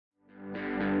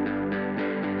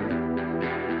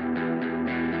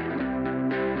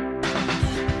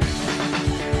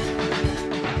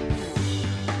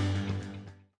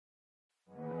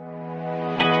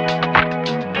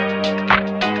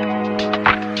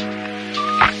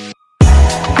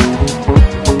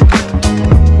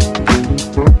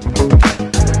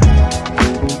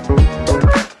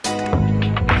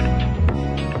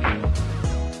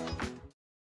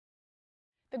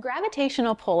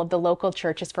gravitational pull of the local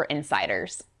church is for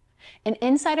insiders. And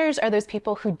insiders are those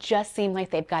people who just seem like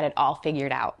they've got it all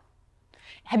figured out.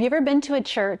 Have you ever been to a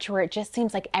church where it just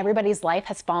seems like everybody's life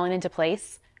has fallen into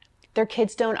place? Their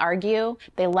kids don't argue,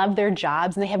 they love their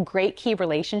jobs, and they have great key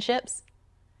relationships?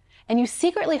 And you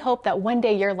secretly hope that one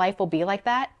day your life will be like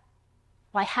that?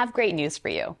 Well, I have great news for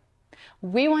you.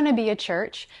 We want to be a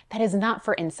church that is not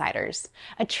for insiders,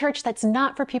 a church that's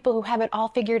not for people who have it all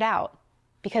figured out.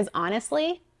 Because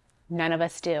honestly, none of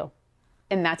us do.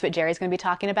 And that's what Jerry's going to be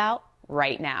talking about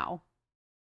right now.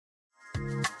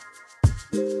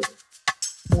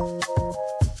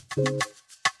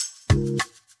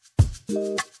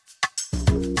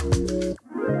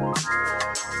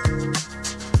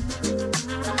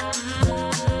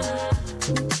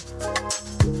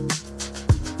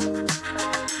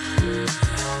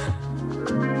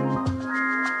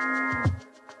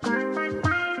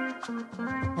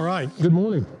 All right, good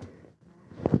morning.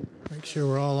 Make sure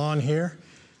we're all on here.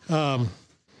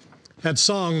 That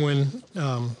song, when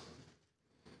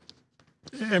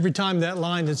every time that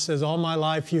line that says, "All my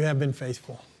life you have been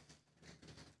faithful.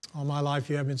 All my life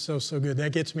you have been so, so good."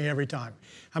 That gets me every time.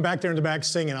 I'm back there in the back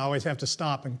singing. I always have to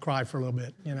stop and cry for a little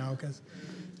bit, because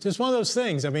it's just one of those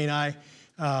things. I mean,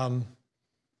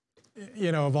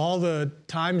 of all the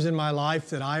times in my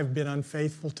life that I've been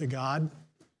unfaithful to God,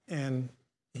 and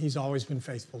He's always been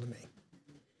faithful to me.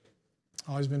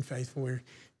 Always been faithful. We're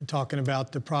talking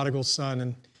about the prodigal son,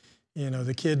 and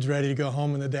the kid's ready to go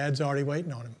home, and the dad's already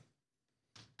waiting on him.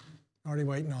 Already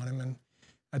waiting on him. And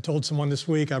I told someone this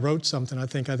week, I wrote something, I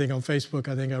think on Facebook,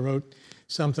 I wrote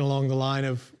something along the line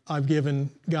of, I've given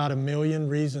God 1,000,000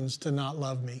 reasons to not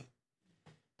love me,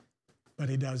 but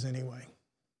He does anyway.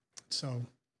 So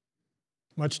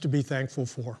much to be thankful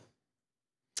for.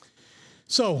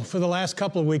 So for the last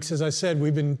couple of weeks, as I said,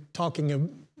 we've been talking of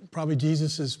probably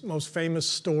Jesus' most famous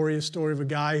story, a story of a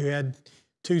guy who had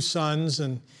 2 sons.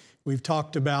 And we've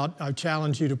talked about, I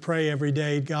challenge you to pray every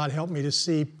day, God, help me to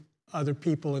see other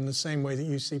people in the same way that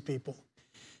you see people.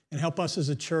 And help us as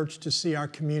a church to see our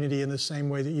community in the same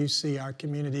way that you see our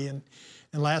community. And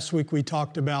last week we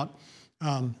talked about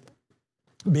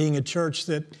being a church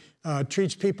that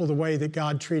treats people the way that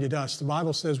God treated us. The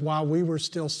Bible says, while we were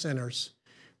still sinners,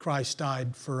 Christ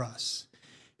died for us.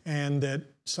 And that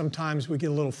sometimes we get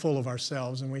a little full of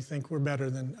ourselves and we think we're better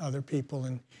than other people,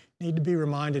 and need to be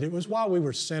reminded it was while we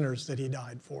were sinners that He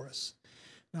died for us,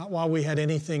 not while we had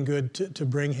anything good to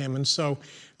bring Him. And so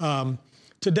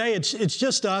today it's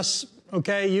just us,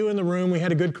 okay, you in the room. We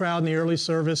had a good crowd in the early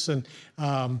service, and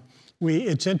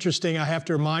it's interesting. I have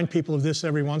to remind people of this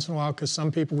every once in a while, because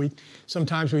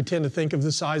sometimes we tend to think of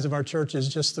the size of our church as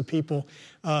just the people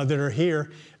that are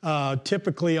here.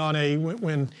 Typically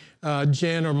when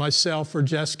Jen or myself or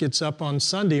Jess gets up on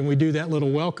Sunday and we do that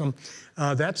little welcome,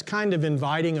 that's kind of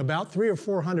inviting about 300 or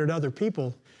 400 other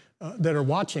people that are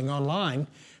watching online,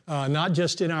 not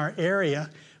just in our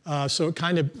area. So it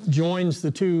kind of joins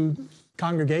the 2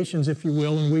 congregations, if you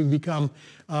will, and we've become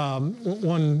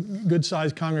one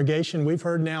good-sized congregation. We've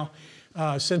heard now,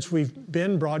 since we've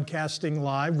been broadcasting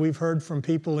live, we've heard from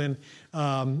people in,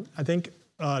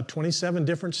 27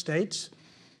 different states.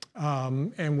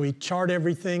 And we chart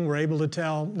everything. We're able to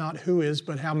tell not who is,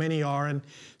 but how many are. And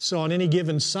so on any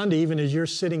given Sunday, even as you're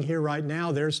sitting here right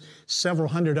now, there's several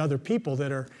hundred other people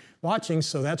that are watching.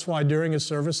 So that's why during a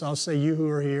service, I'll say you who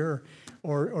are here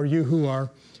or you who are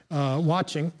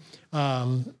watching.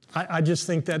 I just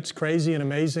think that's crazy and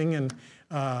amazing, and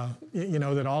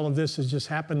that all of this has just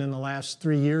happened in the last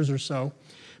 3 years or so.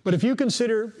 But if you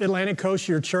consider Atlantic Coast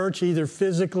your church, either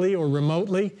physically or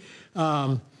remotely,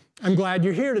 I'm glad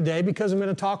you're here today, because I'm going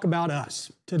to talk about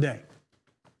us today.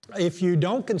 If you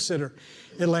don't consider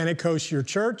Atlantic Coast your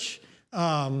church,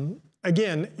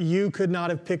 again, you could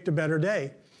not have picked a better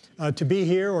day to be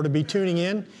here or to be tuning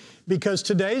in, because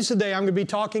today's the day I'm going to be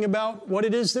talking about what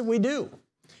it is that we do.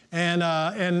 And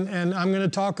I'm going to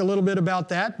talk a little bit about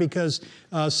that, because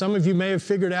some of you may have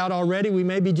figured out already we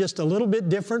may be just a little bit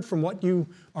different from what you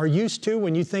are used to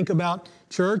when you think about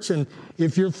church. And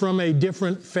if you're from a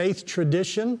different faith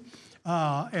tradition,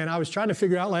 and I was trying to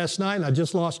figure out last night, and I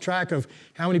just lost track of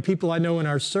how many people I know in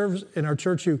our service, in our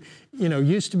church who,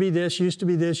 used to be this, used to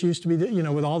be this, used to be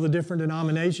that, with all the different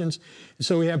denominations.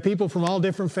 So we have people from all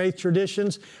different faith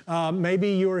traditions.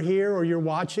 Maybe you're here or you're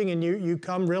watching and you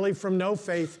come really from no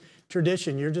faith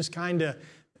tradition. You're just kind of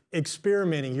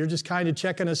experimenting. You're just kind of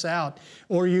checking us out.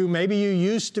 Or maybe you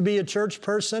used to be a church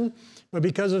person, but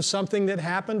because of something that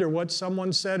happened or what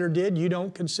someone said or did, you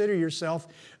don't consider yourself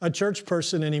a church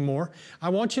person anymore. I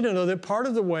want you to know that part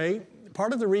of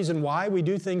the reason why we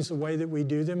do things the way that we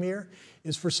do them here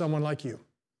is for someone like you.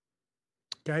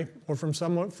 okay? Or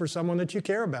for someone that you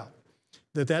care about,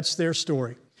 that's their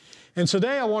story. And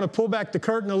today I want to pull back the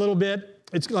curtain a little bit.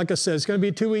 It's like I said, it's going to be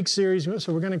a 2-week series,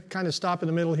 so we're going to kind of stop in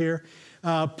the middle here.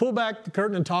 Pull back the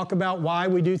curtain and talk about why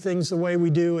we do things the way we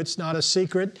do. It's not a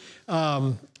secret.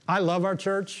 I love our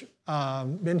church.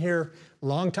 Been here a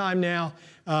long time now.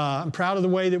 I'm proud of the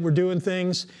way that we're doing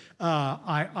things.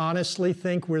 I honestly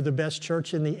think we're the best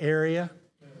church in the area.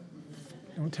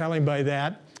 Don't tell anybody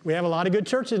that. We have a lot of good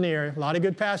churches in the area, a lot of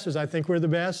good pastors. I think we're the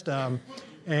best.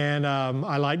 And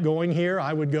I like going here.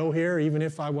 I would go here even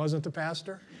if I wasn't the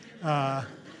pastor.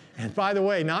 And by the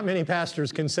way, not many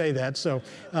pastors can say that. So,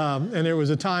 and there was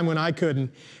a time when I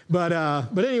couldn't. But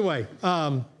anyway,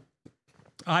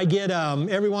 I get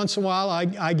every once in a while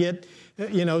I get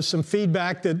some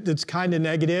feedback that's kind of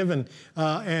negative, and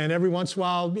every once in a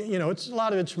while it's a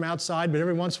lot of it's from outside, but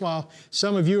every once in a while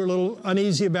some of you are a little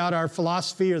uneasy about our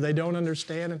philosophy or they don't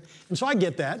understand, and so I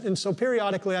get that, and so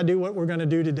periodically I do what we're going to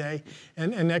do today,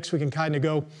 and next we can kind of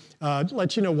go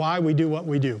let you know why we do what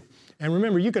we do. And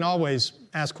remember, you can always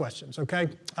ask questions, okay?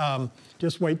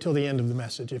 Just wait till the end of the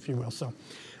message, if you will. So,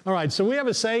 all right, so we have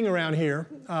a saying around here.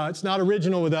 It's not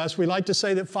original with us. We like to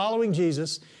say that following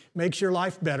Jesus makes your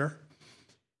life better,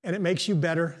 and it makes you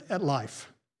better at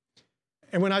life.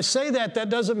 And when I say that, that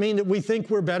doesn't mean that we think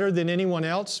we're better than anyone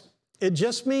else. It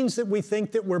just means that we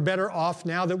think that we're better off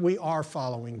now that we are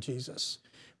following Jesus.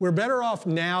 We're better off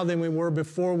now than we were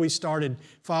before we started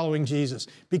following Jesus,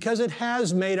 because it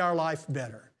has made our life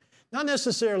better. Not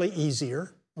necessarily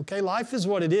easier, okay? Life is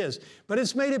what it is, but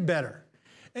it's made it better.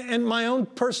 And my own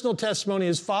personal testimony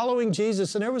is following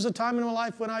Jesus, and there was a time in my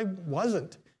life when I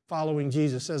wasn't following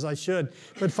Jesus as I should.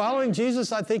 But following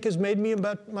Jesus, I think, has made me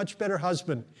a much better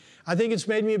husband. I think it's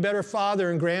made me a better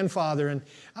father and grandfather. And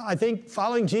I think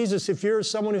following Jesus, if you're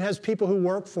someone who has people who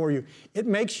work for you, it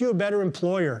makes you a better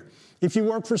employer. If you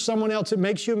work for someone else, it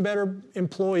makes you better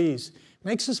employees. It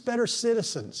makes us better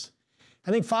citizens. I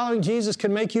think following Jesus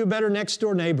can make you a better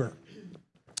next-door neighbor.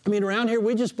 I mean, around here,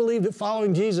 we just believe that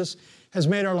following Jesus has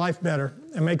made our life better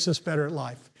and makes us better at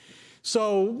life.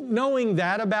 So knowing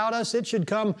that about us, it should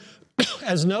come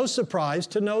as no surprise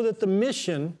to know that the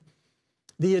mission,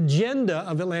 the agenda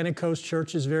of Atlantic Coast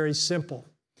Church is very simple.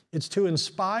 It's to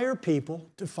inspire people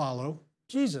to follow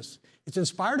Jesus. It's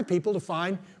inspire people to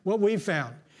find what we've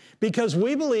found. Because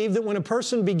we believe that when a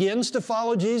person begins to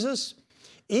follow Jesus,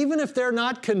 even if they're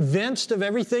not convinced of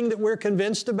everything that we're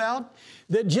convinced about,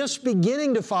 that just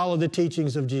beginning to follow the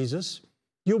teachings of Jesus,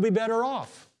 you'll be better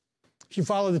off. If you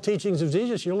follow the teachings of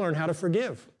Jesus, you'll learn how to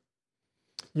forgive.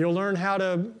 You'll learn how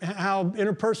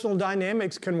interpersonal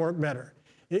dynamics can work better.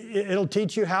 It'll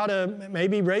teach you how to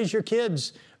maybe raise your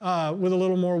kids with a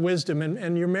little more wisdom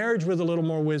and your marriage with a little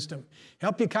more wisdom.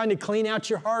 Help you kind of clean out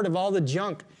your heart of all the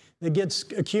junk that gets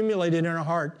accumulated in our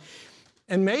heart.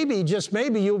 And maybe, just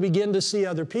maybe, you'll begin to see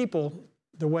other people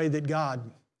the way that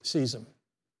God sees them.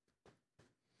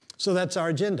 So that's our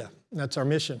agenda. That's our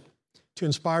mission, to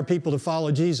inspire people to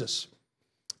follow Jesus.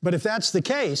 But if that's the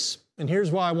case, and here's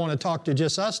why I want to talk to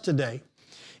just us today,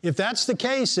 if that's the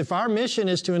case, if our mission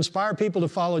is to inspire people to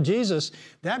follow Jesus,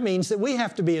 that means that we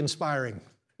have to be inspiring.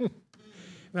 And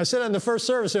I said in the first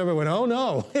service, everyone went, oh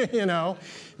no,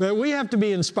 but we have to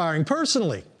be inspiring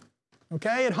personally.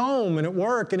 Okay, at home and at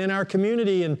work and in our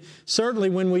community, and certainly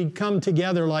when we come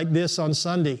together like this on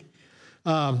Sunday.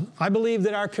 I believe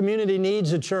that our community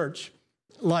needs a church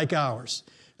like ours.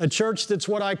 A church that's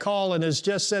what I call, and as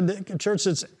Jess said, a church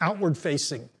that's outward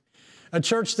facing. A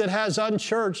church that has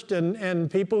unchurched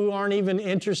and people who aren't even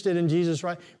interested in Jesus,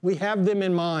 right? We have them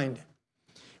in mind.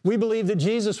 We believe that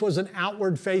Jesus was an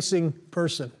outward facing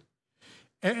person.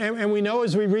 And we know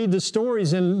as we read the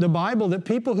stories in the Bible that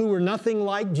people who were nothing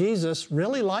like Jesus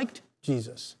really liked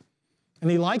Jesus. And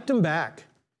He liked them back.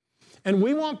 And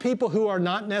we want people who are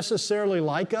not necessarily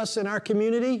like us in our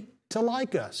community to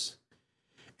like us.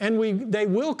 And they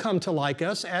will come to like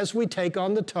us as we take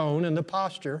on the tone and the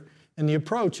posture and the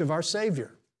approach of our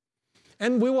Savior.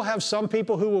 And we will have some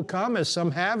people who will come, as some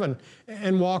have,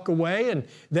 and walk away, and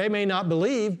they may not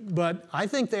believe, but I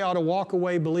think they ought to walk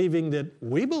away believing that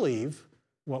we believe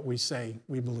what we say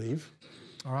we believe,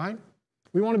 all right?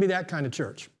 We want to be that kind of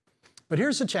church. But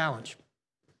here's the challenge.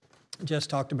 Jess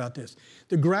talked about this.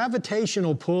 The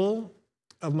gravitational pull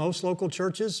of most local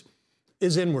churches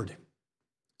is inward.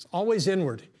 It's always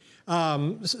inward.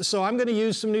 So I'm going to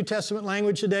use some New Testament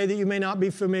language today that you may not be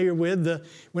familiar with.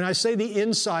 When I say the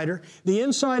insider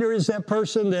is that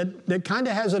person that kind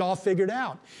of has it all figured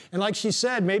out. And like she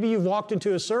said, maybe you've walked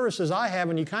into a service as I have,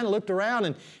 and you kind of looked around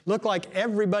and looked like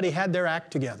everybody had their act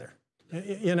together.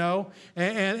 you know,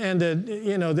 and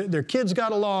their kids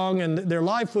got along and their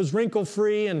life was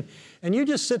wrinkle-free, and you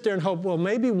just sit there and hope, well,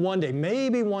 maybe one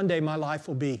day my life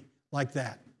will be like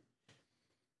that.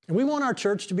 And we want our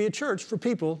church to be a church for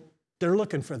people that are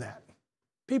looking for that.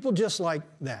 People just like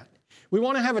that. We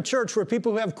want to have a church where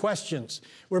people who have questions,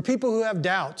 where people who have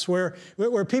doubts, where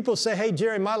people say, hey,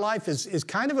 Jerry, my life is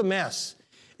kind of a mess.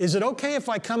 Is it okay if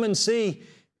I come and see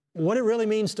what it really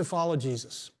means to follow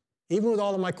Jesus, even with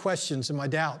all of my questions and my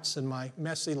doubts and my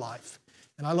messy life?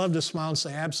 And I love to smile and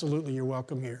say, absolutely, you're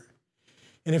welcome here.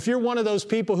 And if you're one of those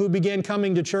people who began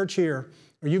coming to church here,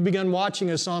 or you've begun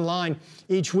watching us online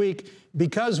each week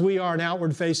because we are an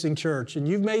outward-facing church, and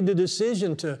you've made the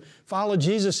decision to follow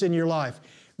Jesus in your life,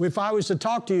 if I was to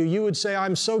talk to you, you would say,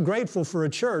 I'm so grateful for a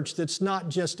church that's not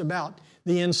just about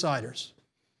the insiders.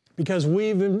 Because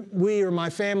we or my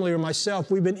family or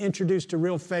myself, we've been introduced to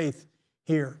real faith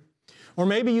here. Or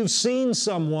maybe you've seen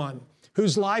someone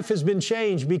whose life has been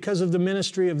changed because of the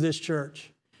ministry of this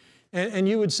church. And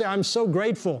you would say, I'm so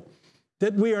grateful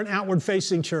that we are an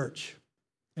outward-facing church.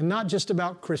 And not just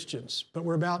about Christians, but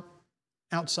we're about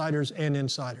outsiders and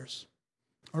insiders.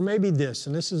 Or maybe this,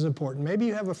 and this is important, maybe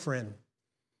you have a friend.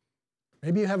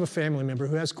 Maybe you have a family member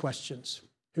who has questions,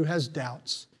 who has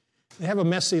doubts. They have a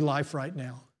messy life right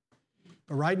now.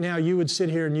 But right now you would sit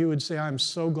here and you would say, I'm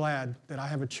so glad that I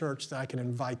have a church that I can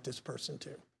invite this person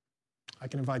to. I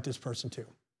can invite this person to.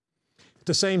 At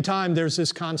the same time, there's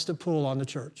this constant pull on the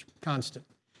church, constant.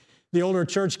 The older a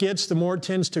church gets, the more it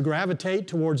tends to gravitate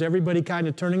towards everybody kind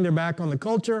of turning their back on the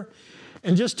culture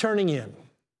and just turning in.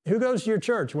 Who goes to your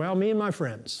church? Well, me and my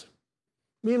friends.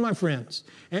 Me and my friends.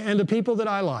 And the people that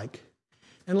I like.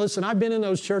 And listen, I've been in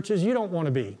those churches. You don't want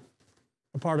to be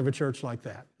a part of a church like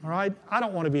that, all right? I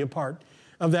don't want to be a part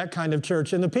of that kind of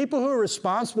church. And the people who are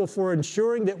responsible for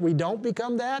ensuring that we don't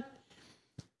become that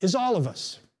is all of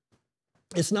us.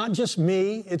 It's not just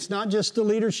me. It's not just the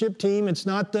leadership team. It's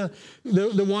not the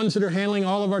ones that are handling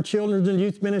all of our children's and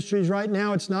youth ministries right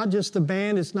now. It's not just the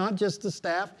band. It's not just the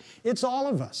staff. It's all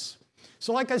of us.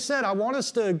 So like I said, I want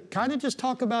us to kind of just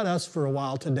talk about us for a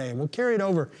while today, and we'll carry it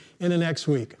over in the next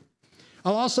week.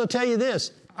 I'll also tell you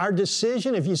this, our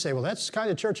decision, if you say, well, that's the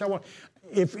kind of church I want,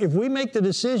 if we make the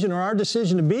decision or our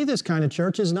decision to be this kind of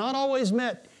church is not always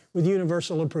met with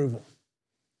universal approval.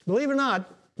 Believe it or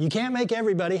not, you can't make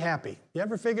everybody happy. You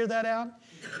ever figured that out?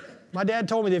 My dad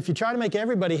told me that if you try to make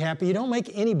everybody happy, you don't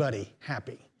make anybody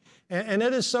happy. And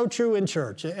it is so true in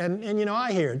church. And you know,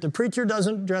 I hear it. The preacher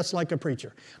doesn't dress like a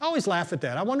preacher. I always laugh at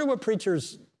that. I wonder what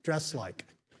preachers dress like.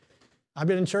 I've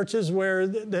been in churches where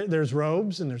there's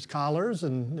robes and there's collars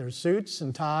and there's suits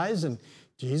and ties, and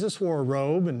Jesus wore a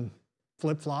robe and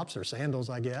flip-flops or sandals,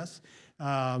 I guess.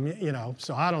 You know,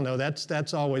 so I don't know.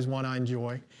 That's always one I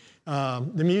enjoy.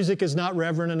 The music is not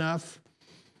reverent enough.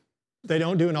 They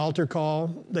don't do an altar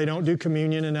call. They don't do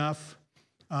communion enough.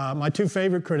 My two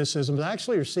favorite criticisms, I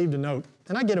actually received a note,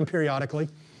 and I get them periodically.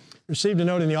 Received a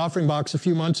note in the offering box a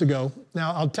few months ago.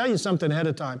 Now, I'll tell you something ahead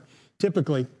of time.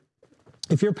 Typically,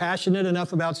 if you're passionate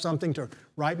enough about something to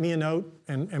write me a note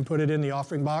and put it in the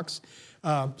offering box,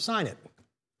 sign it.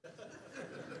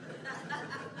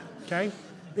 Okay?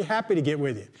 Be happy to get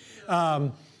with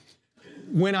you.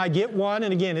 When I get one,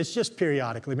 and again, it's just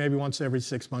periodically, maybe once every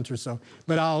 6 months or so,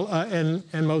 but I'll, and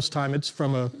most time it's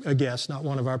from a guest, not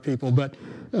one of our people, but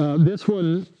this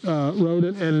one wrote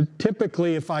it, and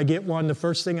typically if I get one, the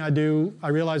first thing I do, I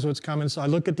realize what's coming, so I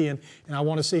look at the end, and I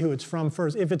want to see who it's from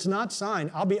first. If it's not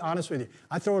signed, I'll be honest with you,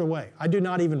 I throw it away. I do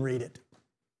not even read it.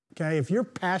 Okay, if you're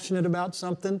passionate about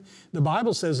something, the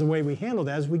Bible says the way we handle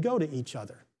that is we go to each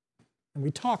other, and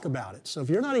we talk about it. So if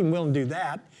you're not even willing to do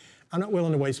that, I'm not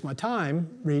willing to waste my time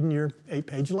reading your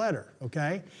 8-page letter,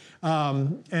 okay?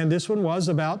 And this one was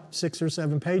about 6 or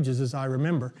 7 pages, as I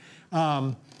remember.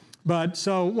 But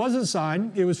so it wasn't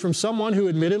signed. It was from someone who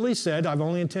admittedly said, I've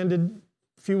only attended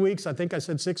a few weeks. I think I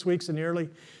said 6 weeks in the early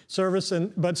service.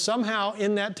 But somehow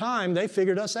in that time, they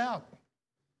figured us out.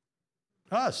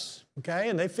 Us, okay?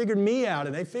 And they figured me out,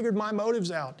 and they figured my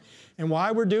motives out and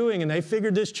why we're doing, and they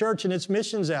figured this church and its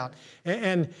missions out.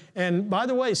 And by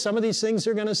the way, some of these things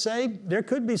they're going to say, there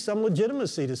could be some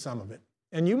legitimacy to some of it.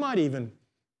 And you might even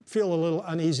feel a little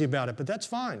uneasy about it, but that's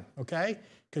fine, okay?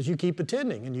 Because you keep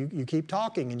attending, and you keep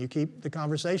talking, and you keep the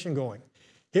conversation going.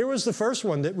 Here was the first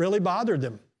one that really bothered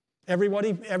them.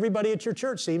 Everybody at your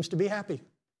church seems to be happy.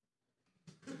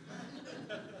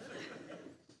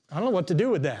 I don't know what to do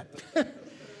with that.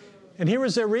 And here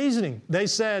was their reasoning. They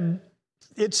said,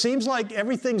 it seems like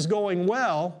everything's going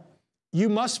well. You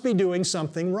must be doing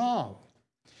something wrong.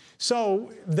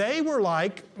 So they were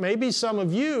like maybe some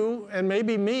of you and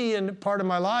maybe me in part of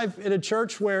my life in a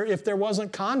church where if there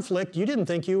wasn't conflict, you didn't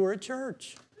think you were at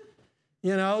church.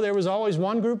 You know, there was always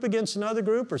one group against another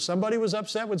group, or somebody was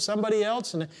upset with somebody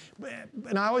else. And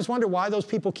I always wonder why those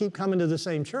people keep coming to the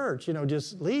same church. You know,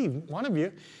 just leave one of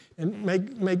you and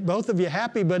make both of you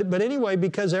happy. But anyway,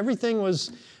 because everything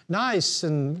was nice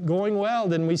and going well,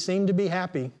 then we seem to be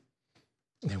happy.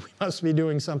 We must be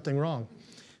doing something wrong.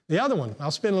 The other one,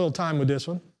 I'll spend a little time with this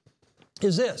one,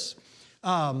 is this.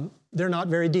 They're not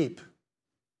very deep.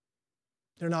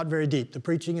 They're not very deep. The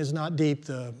preaching is not deep.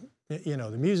 The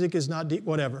music is not deep,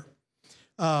 whatever.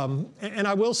 And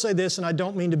I will say this, and I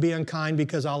don't mean to be unkind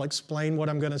because I'll explain what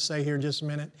I'm going to say here in just a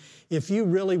minute. If you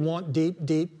really want deep,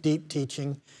 deep, deep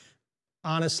teaching,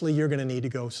 honestly, you're going to need to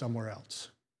go somewhere else.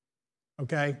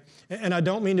 Okay? And I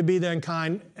don't mean to be that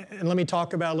unkind. And let me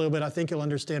talk about it a little bit. I think you'll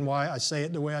understand why I say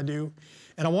it the way I do.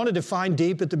 And I want to define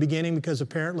deep at the beginning because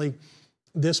apparently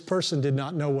this person did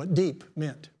not know what deep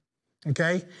meant.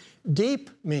 Okay? Deep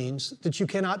means that you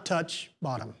cannot touch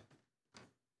bottom.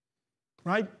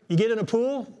 Right? You get in a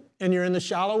pool and you're in the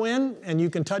shallow end and you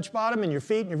can touch bottom and your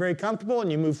feet and you're very comfortable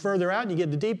and you move further out and you get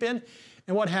the deep end.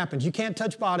 And what happens? You can't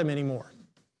touch bottom anymore.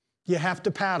 You have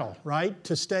to paddle, right?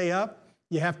 To stay up.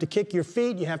 You have to kick your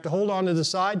feet. You have to hold on to the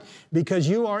side because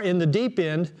you are in the deep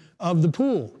end of the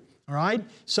pool. All right?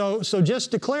 So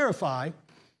just to clarify,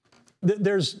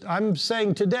 I'm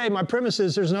saying today, my premise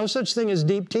is there's no such thing as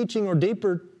deep teaching or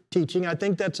deeper teaching. I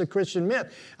think that's a Christian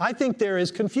myth. I think there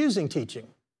is confusing teaching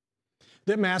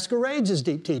that masquerades as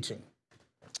deep teaching.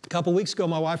 A couple weeks ago,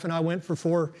 my wife and I went for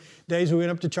 4 days. We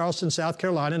went up to Charleston, South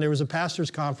Carolina, and there was a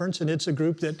pastor's conference, and it's a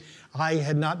group that I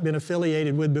had not been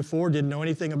affiliated with before, didn't know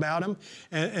anything about them.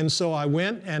 And so I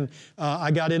went, and I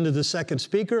got into the second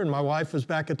speaker, and my wife was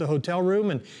back at the hotel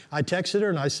room, and I texted her,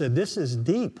 and I said, "This is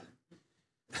deep."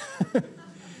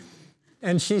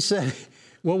 And she said,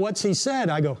 "Well, what's he said?"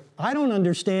 I go, "I don't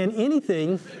understand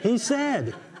anything he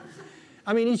said."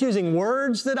 I mean, he's using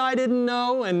words that I didn't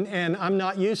know, and I'm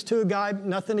not used to a guy,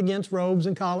 nothing against robes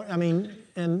and collar. I mean,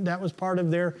 and that was part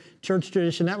of their church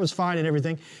tradition. That was fine and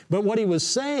everything. But what he was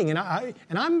saying, and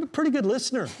I'm a pretty good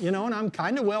listener, and I'm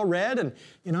kind of well-read, and,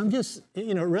 I'm just,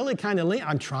 really kind of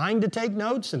I'm trying to take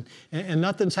notes, and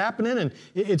nothing's happening. And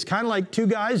it's kind of like two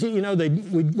guys,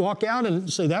 we'd walk out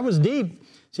and say, "That was deep."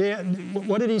 Say,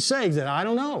 "What did he say?" He said, "I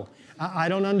don't know. I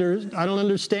don't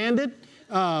understand it.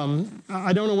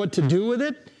 I don't know what to do with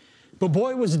it," but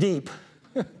boy, it was deep.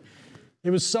 It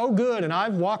was so good, and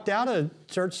I've walked out of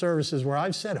church services where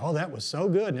I've said, "Oh, that was so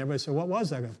good," and everybody said, "What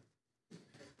was that?" I go,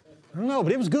 "I don't know,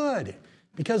 but it was good,"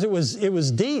 because it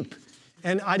was deep,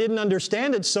 and I didn't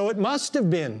understand it, so it must have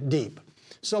been deep.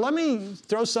 So let me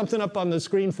throw something up on the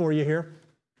screen for you here,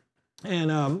 and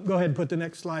go ahead and put the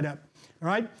next slide up. All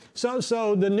right,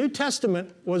 so the New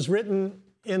Testament was written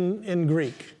in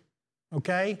Greek,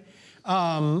 okay?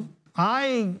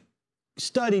 I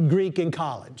studied Greek in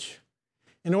college.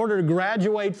 In order to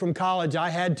graduate from college,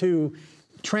 I had to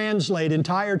translate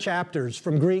entire chapters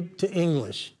from Greek to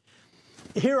English.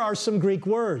 Here are some Greek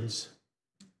words,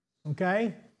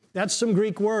 okay? That's some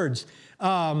Greek words.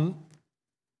 I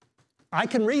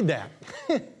can read that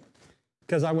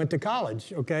because I went to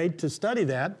college, okay, to study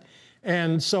that.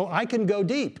 And so I can go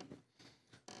deep.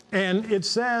 And it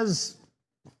says,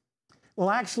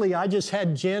 well, actually, I just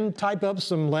had Jen type up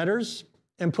some letters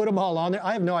and put them all on there.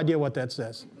 I have no idea what that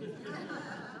says.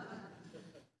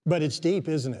 But it's deep,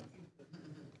 isn't it?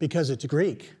 Because it's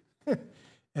Greek.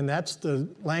 And that's the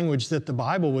language that the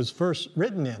Bible was first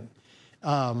written in.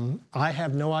 I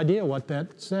have no idea what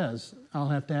that says. I'll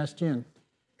have to ask Jen.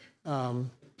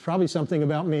 Probably something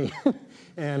about me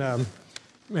and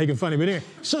making fun of me. Anyway,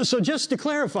 so just to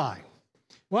clarify,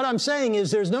 what I'm saying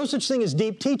is there's no such thing as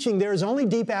deep teaching. There is only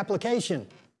deep application.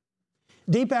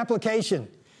 Deep application.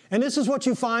 And this is what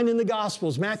you find in the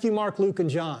Gospels, Matthew, Mark, Luke, and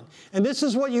John. And this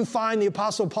is what you find the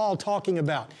Apostle Paul talking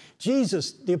about.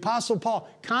 Jesus, the Apostle Paul,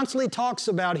 constantly talks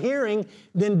about hearing,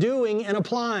 then doing and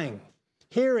applying.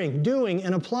 Hearing, doing,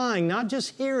 and applying, not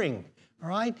just hearing. All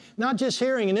right? Not just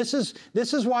hearing. And this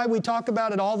is why we talk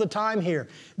about it all the time here,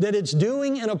 that it's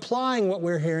doing and applying what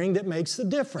we're hearing that makes the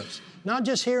difference, not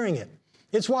just hearing it.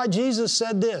 It's why Jesus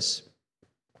said this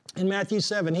in Matthew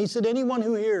 7. He said, "Anyone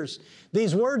who hears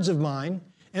these words of mine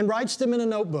and writes them in a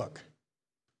notebook."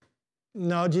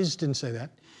 No, Jesus didn't say that.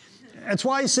 That's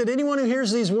why he said, "Anyone who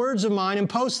hears these words of mine and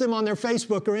posts them on their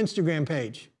Facebook or Instagram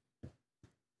page."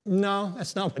 No,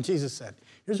 that's not what Jesus said.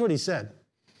 Here's what he said.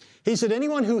 He said,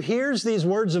 "Anyone who hears these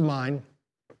words of mine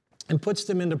and puts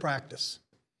them into practice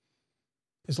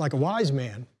is like a wise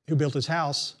man who built his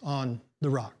house on the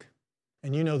rock."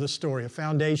 And you know the story, a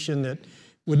foundation that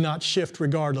would not shift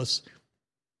regardless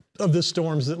of the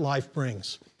storms that life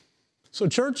brings. So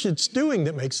church, it's doing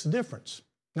that makes the difference.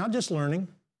 Not just learning,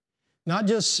 not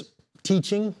just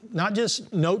teaching, not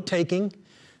just note-taking,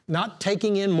 not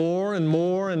taking in more and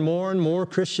more and more and more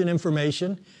Christian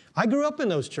information. I grew up in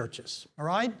those churches, all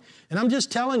right? And I'm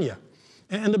just telling you.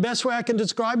 And the best way I can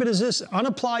describe it is this: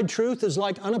 unapplied truth is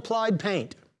like unapplied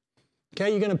paint. Okay,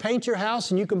 you're going to paint your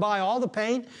house and you can buy all the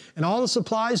paint and all the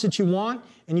supplies that you want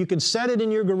and you can set it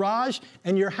in your garage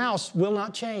and your house will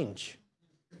not change.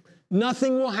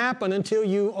 Nothing will happen until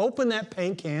you open that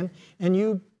paint can and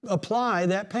you apply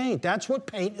that paint. That's what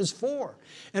paint is for.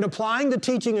 And applying the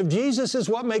teaching of Jesus is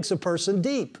what makes a person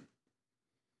deep.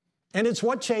 And it's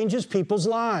what changes people's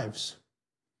lives.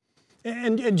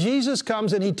 And Jesus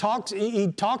comes and he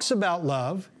talks about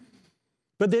love,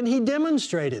 but then he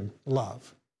demonstrated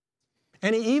love.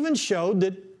 And he even showed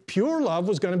that pure love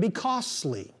was going to be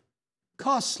costly.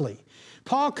 Costly.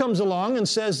 Paul comes along and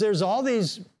says there's all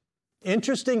these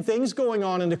interesting things going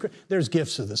on there's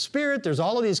gifts of the Spirit, there's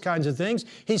all of these kinds of things.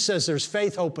 He says there's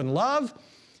faith, hope, and love.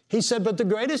 He said, but the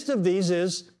greatest of these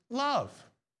is love.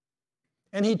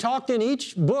 And he talked in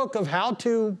each book of how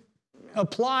to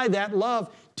apply that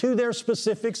love to their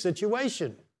specific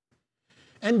situation.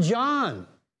 And John,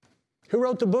 who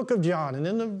wrote the book of John, and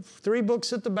then the 3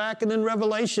 books at the back, and then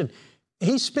Revelation,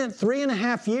 he spent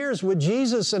 3.5 years with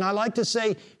Jesus, and I like to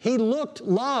say he looked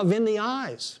love in the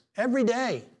eyes every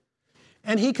day.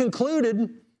 And he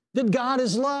concluded that God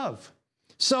is love.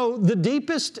 So the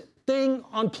deepest thing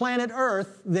on planet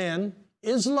Earth, then,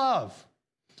 is love.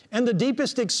 And the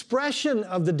deepest expression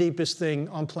of the deepest thing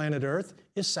on planet Earth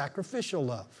is sacrificial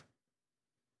love.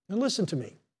 Now listen to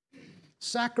me.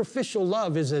 Sacrificial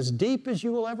love is as deep as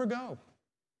you will ever go.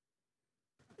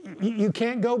 You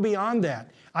can't go beyond that.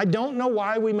 I don't know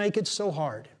why we make it so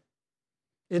hard.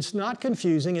 It's not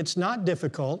confusing. It's not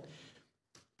difficult.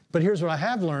 But here's what I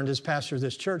have learned as pastor of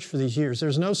this church for these years.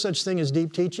 There's no such thing as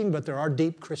deep teaching, but there are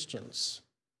deep Christians.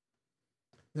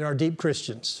 There are deep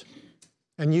Christians.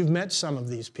 And you've met some of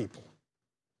these people.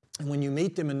 And when you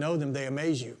meet them and know them, they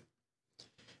amaze you.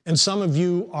 And some of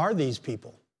you are these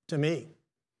people to me.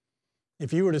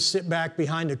 If you were to sit back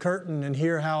behind a curtain and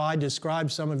hear how I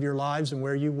describe some of your lives and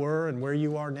where you were and where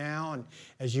you are now, and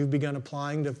as you've begun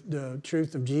applying the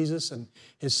truth of Jesus and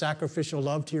His sacrificial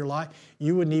love to your life,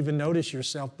 you wouldn't even notice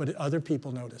yourself, but other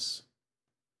people notice.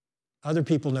 Other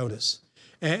people notice.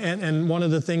 And one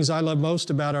of the things I love most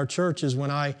about our church is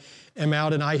when I am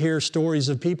out and I hear stories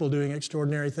of people doing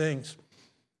extraordinary things.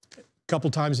 A couple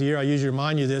times a year, I usually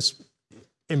remind you this.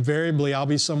 Invariably, I'll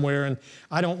be somewhere, and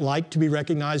I don't like to be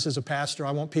recognized as a pastor.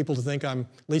 I want people to think I'm at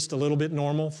least a little bit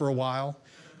normal for a while,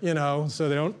 so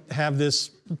they don't have this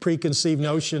preconceived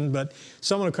notion. But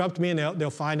someone will come up to me, and they'll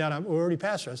find out I'm already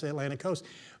pastor. I say Atlantic Coast.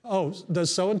 Oh,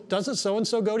 doesn't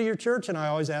so-and-so go to your church? And I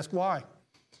always ask why.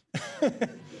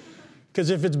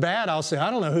 Because if it's bad, I'll say,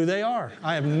 I don't know who they are.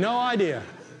 I have no idea.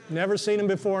 Never seen them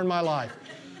before in my life.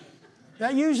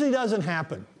 That usually doesn't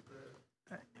happen.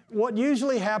 What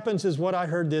usually happens is what I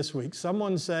heard this week.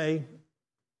 Someone say,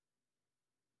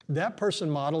 that person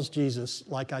models Jesus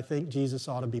like I think Jesus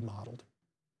ought to be modeled.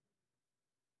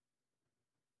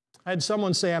 I had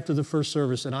someone say after the first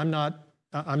service, and I'm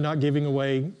not giving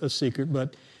away a secret,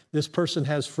 but this person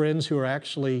has friends who are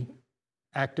actually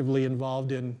actively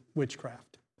involved in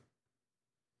witchcraft.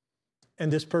 And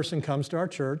this person comes to our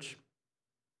church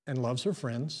and loves her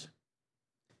friends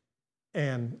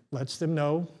and lets them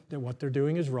know that what they're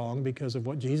doing is wrong because of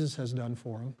what Jesus has done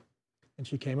for them. And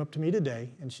she came up to me today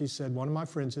and she said, one of my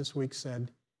friends this week said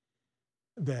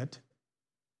that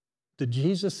the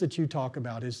Jesus that you talk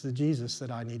about is the Jesus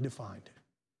that I need to find.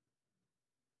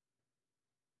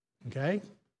 Okay?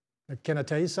 Can I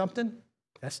tell you something?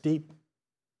 That's deep.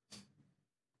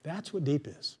 That's what deep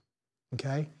is.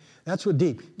 Okay? That's what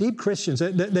deep Christians,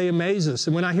 they amaze us.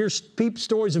 And when I hear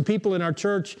stories of people in our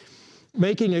church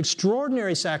making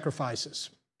extraordinary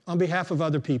sacrifices on behalf of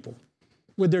other people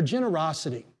with their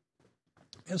generosity.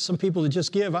 There's some people that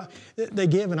just give. They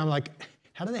give, and I'm like,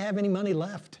 how do they have any money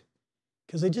left?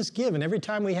 Because they just give, and every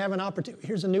time we have an opportunity,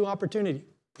 here's a new opportunity.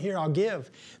 Here, I'll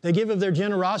give. They give of their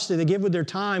generosity. They give with their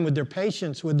time, with their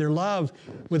patience, with their love,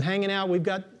 with hanging out. We've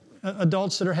got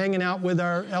adults that are hanging out with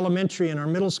our elementary and our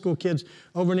middle school kids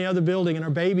over in the other building, and our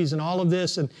babies and all of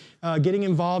this, and getting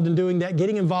involved in doing that,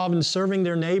 getting involved in serving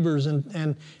their neighbors.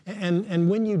 And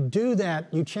when you do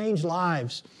that, you change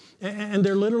lives. And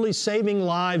they're literally saving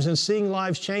lives and seeing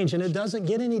lives change. And it doesn't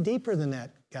get any deeper than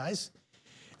that, guys.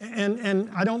 And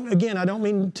I don't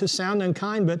mean to sound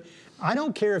unkind, but I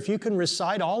don't care if you can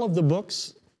recite all of the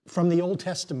books from the Old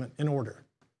Testament in order.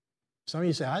 Some of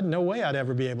you say, I had no way I'd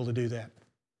ever be able to do that.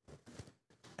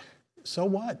 So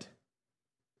what?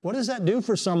 What does that do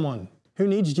for someone who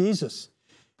needs Jesus?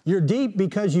 You're deep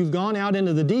because you've gone out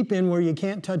into the deep end where you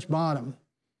can't touch bottom.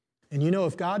 And you know,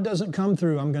 if God doesn't come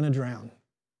through, I'm going to drown.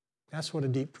 That's what a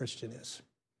deep Christian is.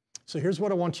 So here's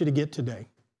what I want you to get today,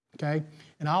 okay?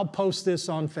 And I'll post this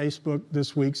on Facebook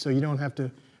this week so you don't have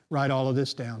to write all of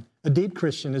this down. A deep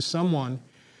Christian is someone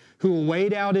who will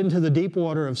wade out into the deep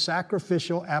water of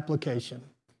sacrificial application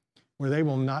where they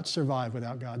will not survive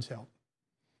without God's help.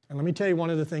 And let me tell you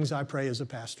one of the things I pray as a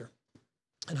pastor.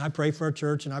 And I pray for our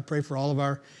church, and I pray for all of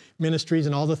our ministries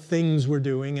and all the things we're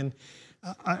doing. And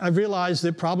I've realized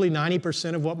that probably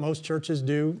 90% of what most churches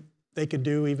do, they could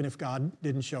do even if God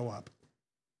didn't show up.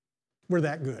 We're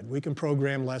that good. We can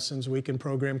program lessons, we can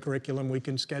program curriculum, we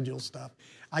can schedule stuff.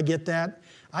 I get that.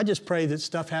 I just pray that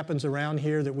stuff happens around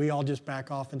here that we all just back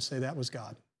off and say that was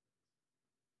God.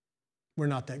 We're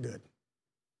not that good.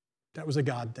 That was a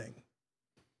God thing.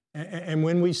 And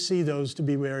when we see those, to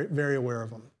be very, very aware of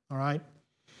them, all right?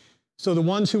 So the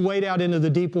ones who wade out into the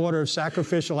deep water of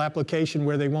sacrificial application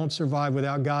where they won't survive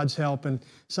without God's help, and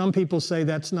some people say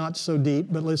that's not so deep,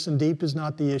 but listen, deep is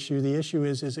not the issue. The issue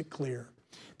is it clear?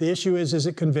 The issue is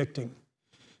it convicting?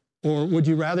 Or would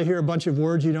you rather hear a bunch of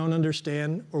words you don't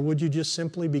understand, or would you just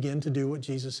simply begin to do what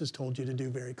Jesus has told you to do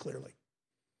very clearly?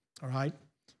 All right?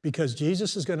 Because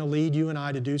Jesus is going to lead you and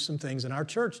I to do some things, and our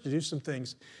church to do some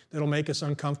things that'll make us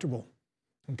uncomfortable,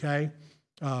 okay?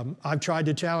 I've tried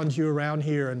to challenge you around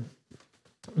here, and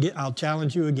I'll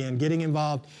challenge you again, getting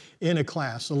involved in a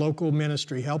class, a local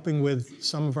ministry, helping with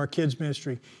some of our kids'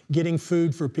 ministry, getting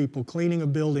food for people, cleaning a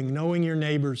building, knowing your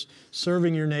neighbors,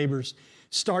 serving your neighbors.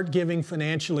 Start giving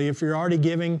financially. If you're already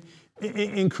giving,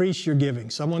 increase your giving.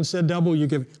 Someone said double your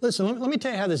giving. Listen, let me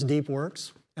tell you how this deep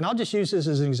works. And I'll just use this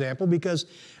as an example because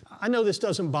I know this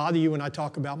doesn't bother you when I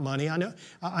talk about money.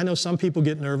 I know some people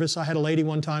get nervous. I had a lady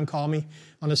one time call me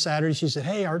on a Saturday. She said,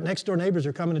 hey, our next door neighbors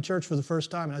are coming to church for the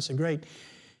first time. And I said, great.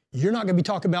 You're not going to be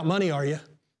talking about money, are you?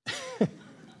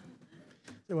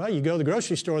 Well, you go to the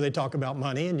grocery store, they talk about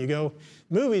money, and you go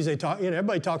movies, they talk,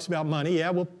 everybody talks about money. Yeah,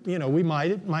 well,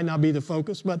 it might not be the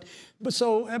focus, but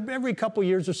so every couple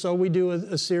years or so, we do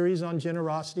a series on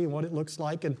generosity and what it looks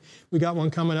like, and we got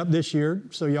one coming up this year,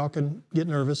 so y'all can get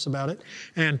nervous about it.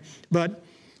 But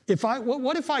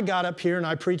what if I got up here and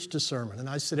I preached a sermon, and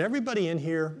I said, everybody in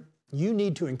here, you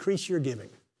need to increase your giving.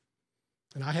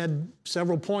 And I had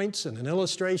several points and an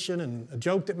illustration and a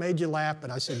joke that made you laugh, but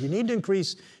I said, you need to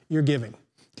increase your giving.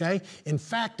 Okay? In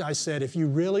fact, I said, if you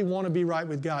really want to be right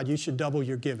with God, you should double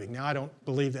your giving. Now, I don't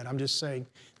believe that. I'm just saying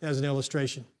as an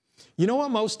illustration. You know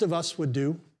what most of us would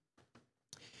do?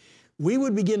 We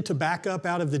would begin to back up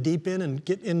out of the deep end and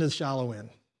get into the shallow end,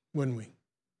 wouldn't we?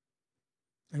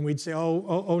 And we'd say,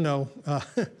 oh no,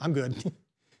 I'm good.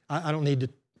 I don't need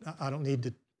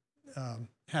to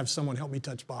have someone help me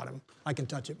touch bottom. I can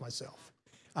touch it myself.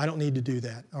 I don't need to do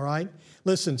that, all right?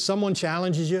 Listen, someone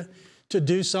challenges you to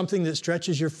do something that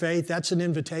stretches your faith. That's an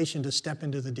invitation to step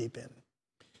into the deep end,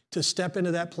 to step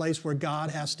into that place where God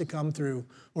has to come through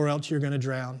or else you're going to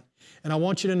drown. And I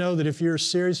want you to know that if you're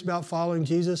serious about following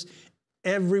Jesus,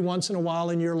 every once in a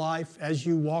while in your life, as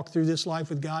you walk through this life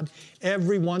with God,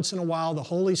 every once in a while, the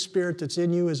Holy Spirit that's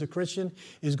in you as a Christian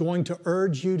is going to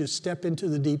urge you to step into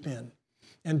the deep end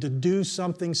and to do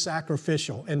something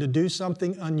sacrificial and to do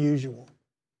something unusual.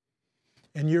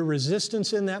 And your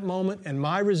resistance in that moment and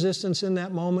my resistance in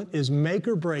that moment is make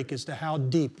or break as to how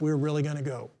deep we're really going to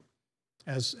go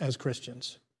as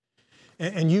Christians.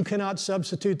 And you cannot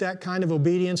substitute that kind of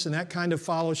obedience and that kind of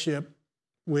fellowship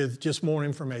with just more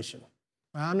information.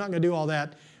 I'm not going to do all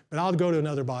that, but I'll go to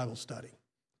another Bible study,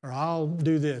 or I'll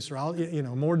do this, or I'll,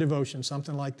 more devotion,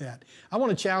 something like that. I want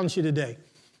to challenge you today.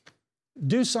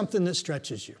 Do something that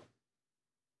stretches you.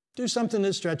 Do something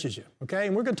that stretches you, okay?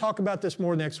 And we're going to talk about this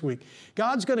more next week.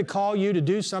 God's going to call you to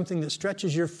do something that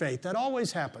stretches your faith. That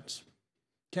always happens,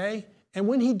 okay? And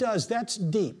when He does, that's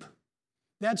deep.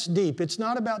 That's deep. It's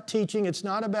not about teaching. It's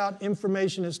not about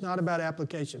information. It's not about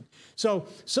application. So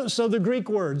the Greek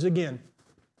words, again,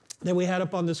 that we had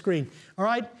up on the screen, all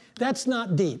right? That's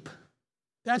not deep.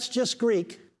 That's just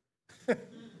Greek.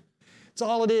 That's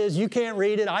all it is. You can't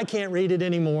read it. I can't read it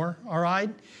anymore, all right?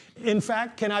 In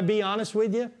fact, can I be honest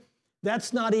with you?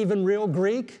 That's not even real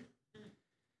Greek.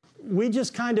 We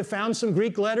just kind of found some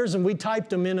Greek letters and we typed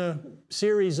them in a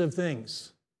series of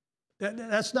things.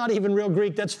 That's not even real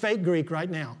Greek. That's fake Greek right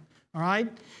now, all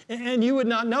right? And you would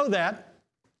not know that.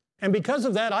 And because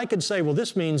of that, I could say, well,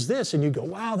 this means this. And you go,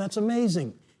 wow, that's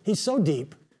amazing. He's so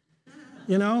deep,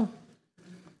 But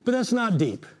that's not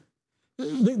deep.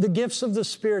 The gifts of the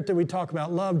Spirit that we talk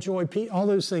about, love, joy, peace, all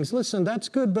those things. Listen, that's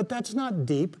good, but that's not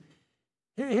deep.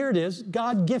 Here it is.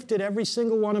 God gifted every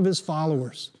single one of his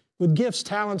followers with gifts,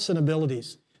 talents, and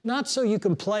abilities. Not so you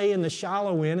can play in the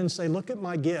shallow end and say, look at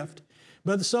my gift,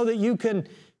 but so that you can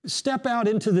step out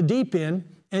into the deep end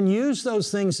and use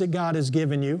those things that God has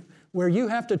given you, where you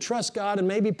have to trust God and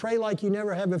maybe pray like you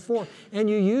never have before, and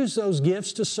you use those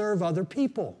gifts to serve other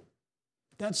people.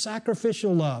 That's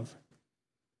sacrificial love.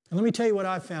 And let me tell you what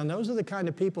I've found. Those are the kind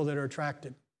of people that are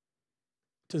attracted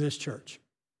to this church.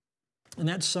 And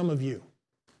that's some of you.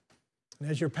 And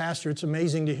as your pastor, it's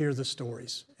amazing to hear the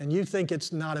stories. And you think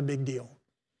it's not a big deal,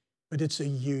 but it's a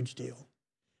huge deal.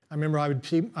 I remember I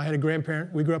had a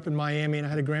grandparent. We grew up in Miami, and I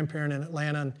had a grandparent in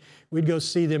Atlanta, and we'd go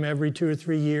see them every 2 or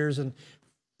 3 years. And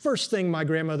first thing my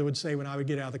grandmother would say when I would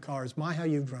get out of the car is, "My, how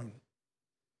you've grown."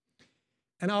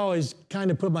 And I always kind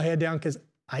of put my head down because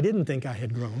I didn't think I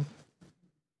had grown.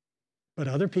 But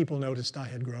other people noticed I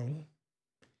had grown.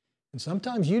 And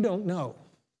sometimes you don't know,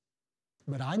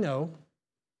 but I know,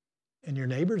 and your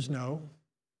neighbors know,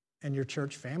 and your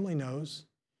church family knows,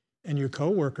 and your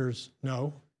coworkers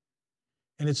know.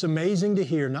 And it's amazing to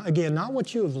hear, not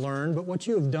what you have learned, but what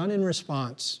you have done in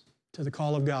response to the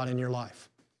call of God in your life.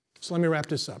 So let me wrap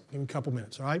this up in a couple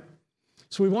minutes, all right?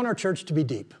 So we want our church to be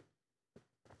deep.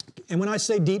 And when I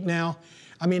say deep now,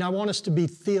 I mean I want us to be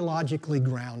theologically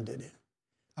grounded.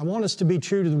 I want us to be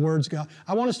true to the words of God.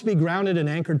 I want us to be grounded and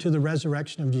anchored to the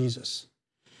resurrection of Jesus.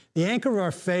 The anchor of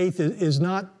our faith is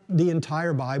not the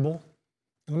entire Bible.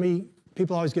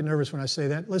 People always get nervous when I say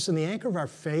that. Listen, the anchor of our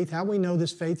faith, how we know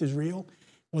this faith is real,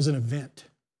 was an event.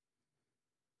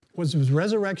 It was the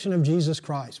resurrection of Jesus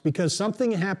Christ, because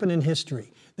something happened in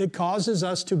history that causes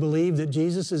us to believe that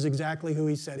Jesus is exactly who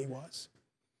he said he was.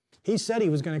 He said he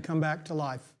was going to come back to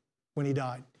life when he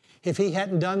died. If he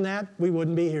hadn't done that, we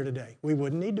wouldn't be here today. We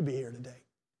wouldn't need to be here today.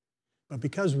 But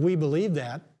because we believe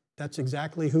that, that's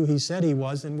exactly who he said he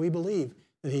was, and we believe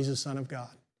that he's the Son of God.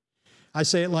 I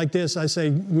say it like this. I say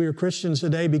we're Christians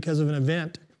today because of an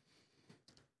event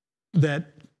that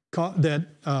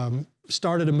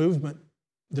started a movement,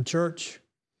 the church,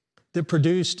 that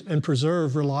produced and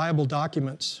preserved reliable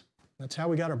documents. That's how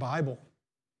we got our Bible,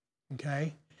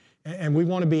 okay? And we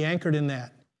want to be anchored in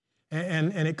that.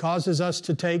 And it causes us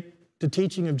to take the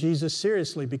teaching of Jesus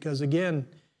seriously, because again,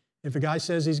 if a guy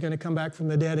says he's going to come back from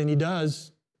the dead and he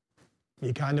does,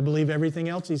 you kind of believe everything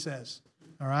else he says,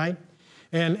 all right?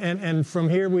 And from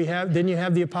here then you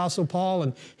have the Apostle Paul,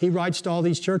 and he writes to all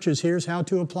these churches, here's how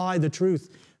to apply the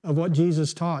truth of what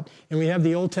Jesus taught. And we have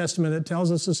the Old Testament that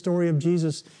tells us the story of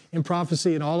Jesus in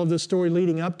prophecy and all of the story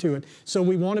leading up to it. So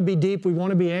we want to be deep. We want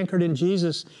to be anchored in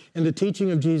Jesus and the teaching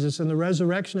of Jesus and the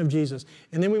resurrection of Jesus.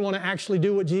 And then we want to actually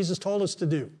do what Jesus told us to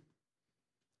do.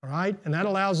 All right? And that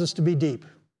allows us to be deep.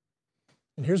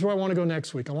 And here's where I want to go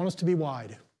next week. I want us to be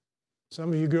wide.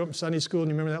 Some of you grew up in Sunday school and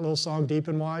you remember that little song, Deep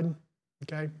and Wide?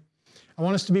 Okay? I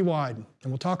want us to be wide.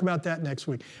 And we'll talk about that next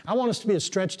week. I want us to be as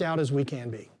stretched out as we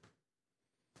can be.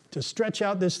 To stretch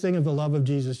out this thing of the love of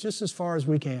Jesus just as far as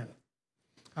we can.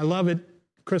 I love it,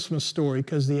 Christmas story,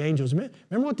 because the angels,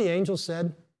 remember what the angels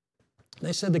said?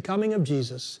 They said the coming of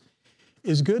Jesus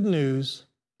is good news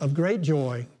of great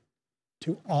joy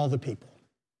to all the people.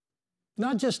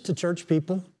 Not just to church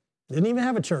people. They didn't even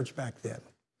have a church back then.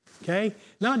 Okay?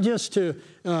 Not just to,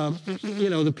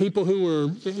 the people who were,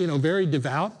 very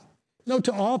devout. No,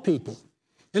 to all people.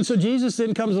 And so Jesus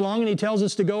then comes along and he tells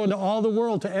us to go into all the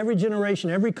world, to every generation,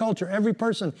 every culture, every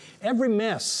person, every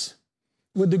mess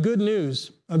with the good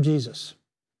news of Jesus.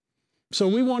 So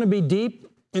we want to be deep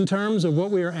in terms of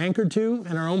what we are anchored to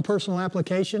and our own personal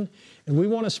application. And we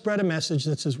want to spread a message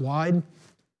that's as wide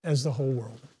as the whole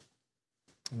world.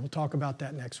 And we'll talk about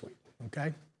that next week.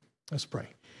 Okay? Let's pray.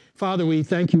 Father, we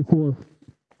thank you for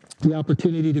the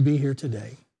opportunity to be here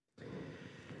today.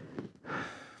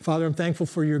 Father, I'm thankful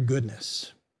for your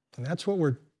goodness. And that's what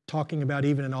we're talking about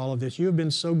even in all of this. You have been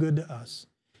so good to us.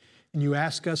 And you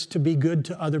ask us to be good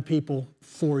to other people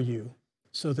for you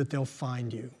so that they'll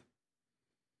find you.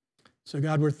 So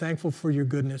God, we're thankful for your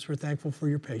goodness. We're thankful for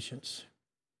your patience.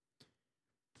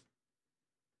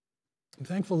 I'm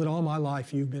thankful that all my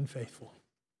life you've been faithful.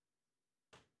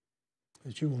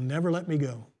 That you will never let me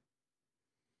go.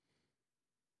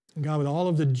 And God, with all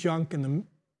of the junk and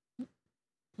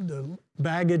the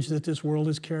baggage that this world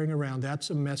is carrying around, that's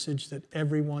a message that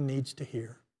everyone needs to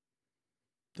hear.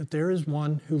 That there is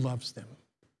one who loves them.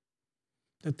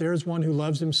 That there is one who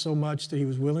loves them so much that he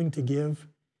was willing to give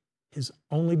his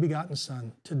only begotten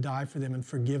Son to die for them and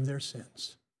forgive their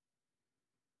sins.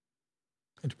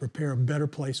 And to prepare a better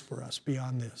place for us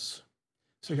beyond this.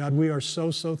 So God, we are so,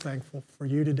 so thankful for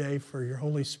you today, for your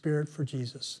Holy Spirit, for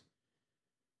Jesus.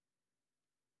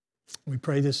 We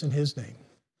pray this in his name.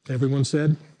 Everyone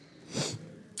said,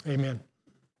 amen.